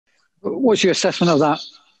What's your assessment of that?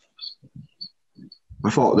 I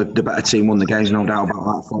thought the better team won the games, no doubt about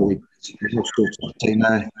that. I thought we were still top team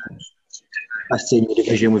there. Best team in the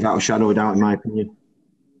division without a shadow of doubt, in my opinion.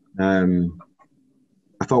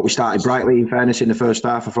 I thought we started brightly, in fairness, in the first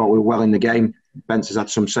half. I thought we were well in the game. Bence has had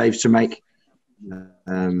some saves to make.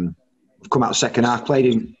 We've come out second half,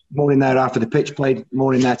 played more in there after the pitch, played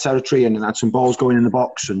more in their territory and had some balls going in the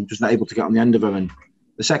box and just not able to get on the end of them. And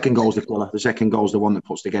the second goal's the killer. The second goal's the one that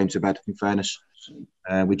puts the game to bed, in fairness.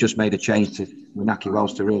 We just made a change to Winaki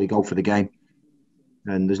Wells to really go for the game.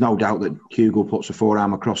 And there's no doubt that Hugo puts a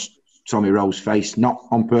forearm across Tommy Rowe's face, not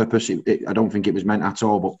on purpose. I don't think it was meant at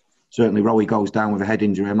all, but certainly Rowe goes down with a head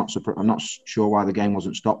injury. I'm not sure why the game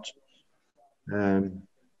wasn't stopped.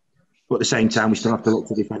 But at the same time, we still have to look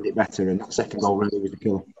to defend it better, and that second goal really was the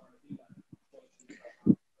killer.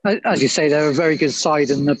 As you say, they're a very good side,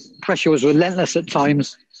 and the pressure was relentless at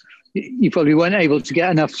times. You probably weren't able to get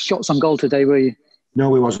enough shots on goal today, were you? No,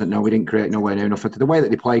 we wasn't. No, we didn't create nowhere near enough. The way that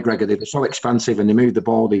they play, Gregor, they're so expansive and they move the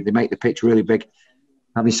ball. They make the pitch really big.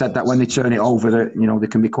 Having said that, when they turn it over, they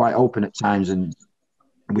can be quite open at times, and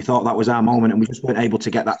we thought that was our moment, and we just weren't able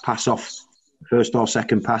to get that pass off, first or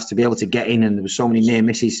second pass, to be able to get in, and there were so many near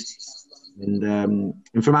misses. And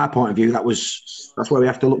from our point of view, that's where we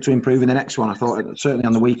have to look to improve in the next one. I thought certainly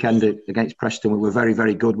on the weekend against Preston, we were very,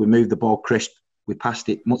 very good. We moved the ball crisp. We passed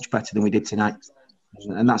it much better than we did tonight.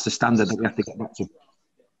 And that's the standard that we have to get back to.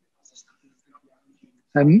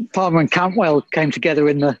 Palmer and Cantwell came together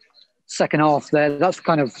in the second half there. That's the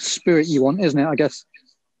kind of spirit you want, isn't it, I guess?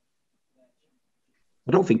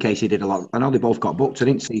 I don't think Casey did a lot. I know they both got booked. I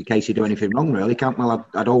didn't see Casey do anything wrong, really. Cantwell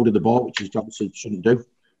had hold of the ball, which he obviously shouldn't do.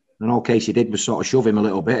 And all Casey did was sort of shove him a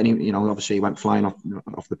little bit, and he, obviously he went flying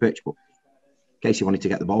off the pitch. But Casey wanted to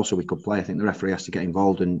get the ball so we could play. I think the referee has to get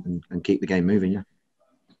involved and keep the game moving. Yeah.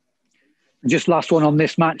 Just last one on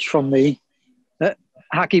this match from me.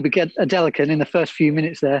 Haki Adelican in the first few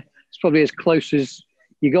minutes there. It's probably as close as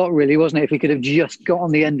you got, really, wasn't it? If he could have just got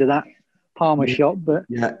on the end of that Palmer shot, but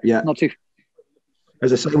yeah, not too.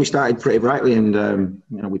 As I say, we started pretty brightly, and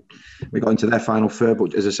we got into their final third,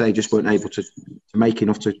 but as I say, just weren't able to make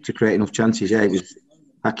enough to create enough chances. Yeah, it was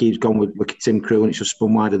Haki's gone with Tim Crew, and it's just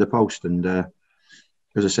spun wide of the post. And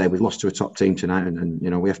as I say, we've lost to a top team tonight,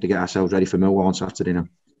 and we have to get ourselves ready for Millwall on Saturday now.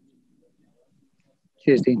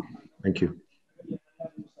 Cheers, Dean. Thank you.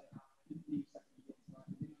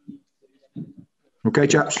 Okay,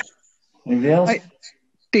 chaps. Anything else? Hey,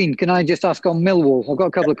 Dean, can I just ask on Millwall? I've got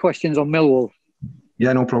a couple of questions on Millwall.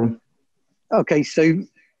 Yeah, no problem. Okay, so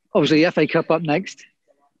obviously FA Cup up next.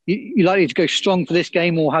 You likely to go strong for this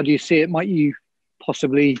game, or how do you see it? Might you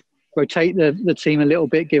possibly rotate the team a little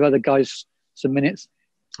bit, give other guys some minutes?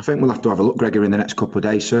 I think we'll have to have a look, Gregor, in the next couple of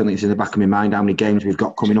days. Certainly it's in the back of my mind how many games we've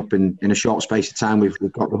got coming up in a short space of time. We've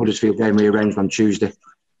got the Huddersfield game rearranged on Tuesday.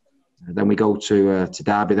 Then we go to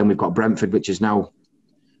Derby. Then we've got Brentford, which is now,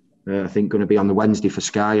 I think, going to be on the Wednesday for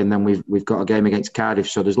Sky. And then we've got a game against Cardiff.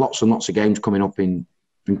 So there's lots and lots of games coming up in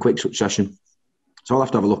quick succession. So I'll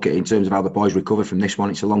have to have a look at it in terms of how the boys recover from this one.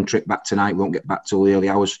 It's a long trip back tonight. We won't get back till the early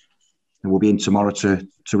hours. And we'll be in tomorrow to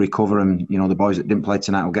recover. And, the boys that didn't play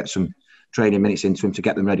tonight will get some training minutes into them to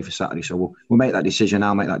get them ready for Saturday. So we'll make that decision.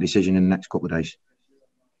 I'll make that decision in the next couple of days.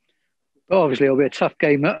 Well, obviously, it'll be a tough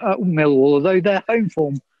game at Millwall, although their home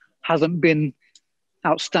form hasn't been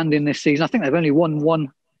outstanding this season. I think they've only won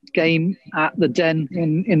one game at the Den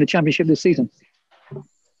in the Championship this season.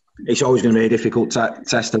 It's always going to be a difficult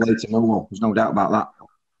test away to Millwall. There's no doubt about that.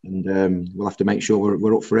 And we'll have to make sure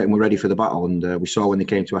we're up for it and we're ready for the battle. And we saw when they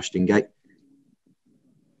came to Ashton Gate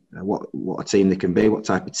what a team they can be, what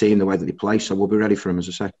type of team, the way that they play. So we'll be ready for them, as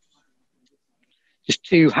I say. Just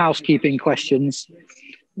two housekeeping questions.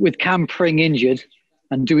 With Cam Pring injured,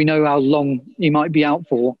 and do we know how long he might be out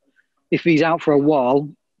for? If he's out for a while,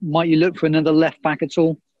 might you look for another left back at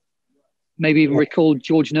all? Maybe even recall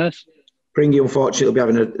George Nurse? Pringy, unfortunately, will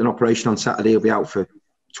be having an operation on Saturday. He'll be out for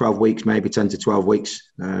 12 weeks, maybe 10 to 12 weeks.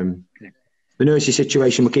 The Nursey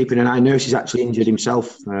situation, we're keeping an eye. Nurse is actually injured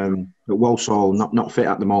himself at Walsall, not fit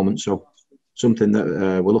at the moment. So something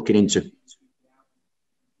that we're looking into.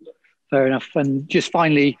 Fair enough. And just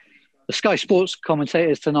finally, the Sky Sports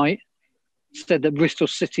commentators tonight said that Bristol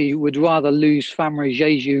City would rather lose Famri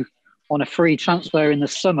Jeju on a free transfer in the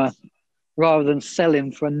summer rather than sell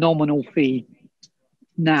him for a nominal fee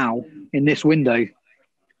now in this window.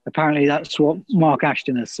 Apparently that's what Mark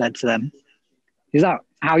Ashton has said to them. Is that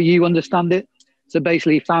how you understand it? So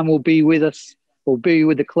basically Fam will be with us, or be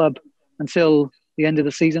with the club until the end of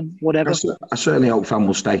the season, whatever? I certainly hope Fam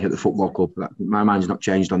will stay at the football club. My mind's not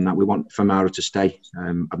changed on that. We want Famara to stay.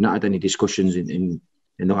 I've not had any discussions in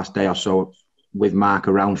the last day or so with Mark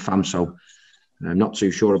around fam. So I'm not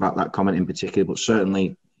too sure about that comment in particular, but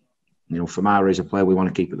certainly, from our as a player, we want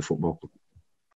to keep at the football club.